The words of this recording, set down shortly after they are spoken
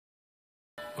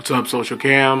What's up, Social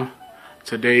Cam?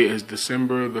 Today is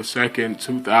December the 2nd,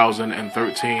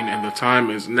 2013, and the time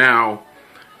is now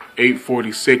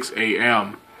 8:46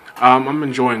 a.m. I'm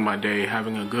enjoying my day,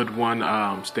 having a good one,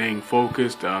 staying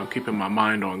focused, keeping my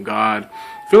mind on God.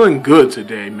 Feeling good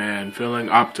today, man, feeling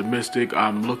optimistic.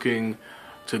 I'm looking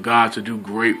to God to do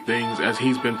great things as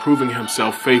He's been proving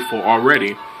Himself faithful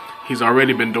already. He's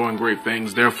already been doing great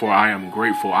things, therefore I am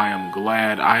grateful, I am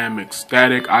glad, I am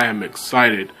ecstatic, I am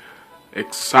excited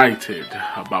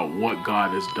about what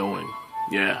God is doing.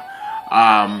 Yeah.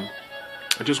 I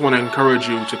just want to encourage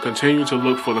you to continue to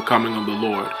look for the coming of the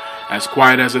Lord. As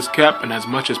quiet as it's kept and as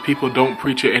much as people don't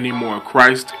preach it anymore,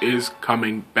 Christ is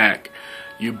coming back.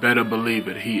 You better believe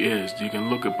it. He is. You can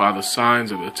look at by the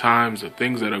signs of the times, the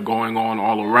things that are going on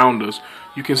all around us.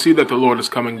 You can see that the Lord is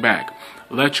coming back.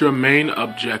 Let your main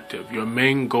objective, your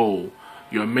main goal,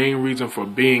 your main reason for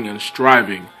being and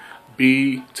striving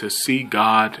be to see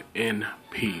God in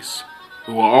peace.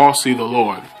 We will all see the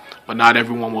Lord, but not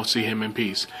everyone will see Him in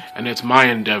peace. And it's my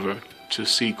endeavor to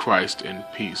see Christ in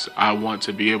peace. I want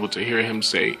to be able to hear Him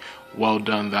say, "Well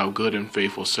done, thou good and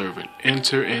faithful servant.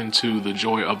 Enter into the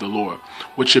joy of the Lord,"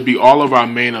 which should be all of our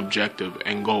main objective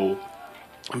and goal.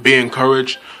 Be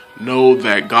encouraged. Know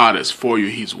that God is for you.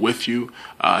 He's with you.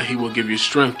 He will give you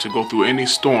strength to go through any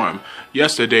storm.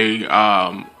 Yesterday,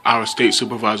 our state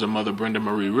supervisor, Mother Brenda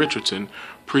Marie Richardson,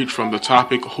 preached from the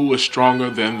topic, "Who is stronger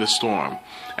than the storm?"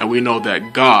 And we know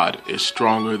that God is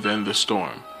stronger than the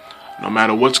storm. No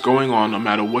matter what's going on, no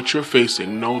matter what you're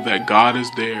facing, know that God is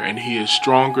there and He is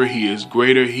stronger, He is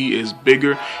greater, He is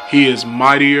bigger, He is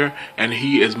mightier, and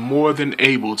He is more than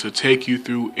able to take you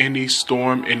through any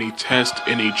storm, any test,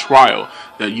 any trial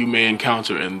that you may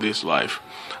encounter in this life.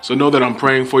 So know that I'm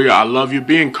praying for you. I love you.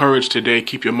 Be encouraged today.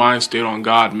 Keep your mind stayed on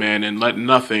God, man, and let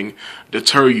nothing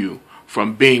deter you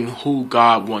from being who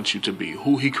God wants you to be,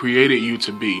 who He created you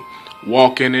to be.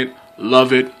 Walk in it.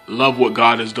 Love it. Love what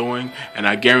God is doing. And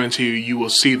I guarantee you, you will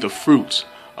see the fruits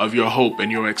of your hope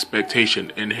and your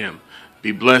expectation in Him.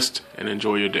 Be blessed and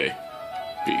enjoy your day.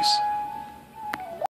 Peace.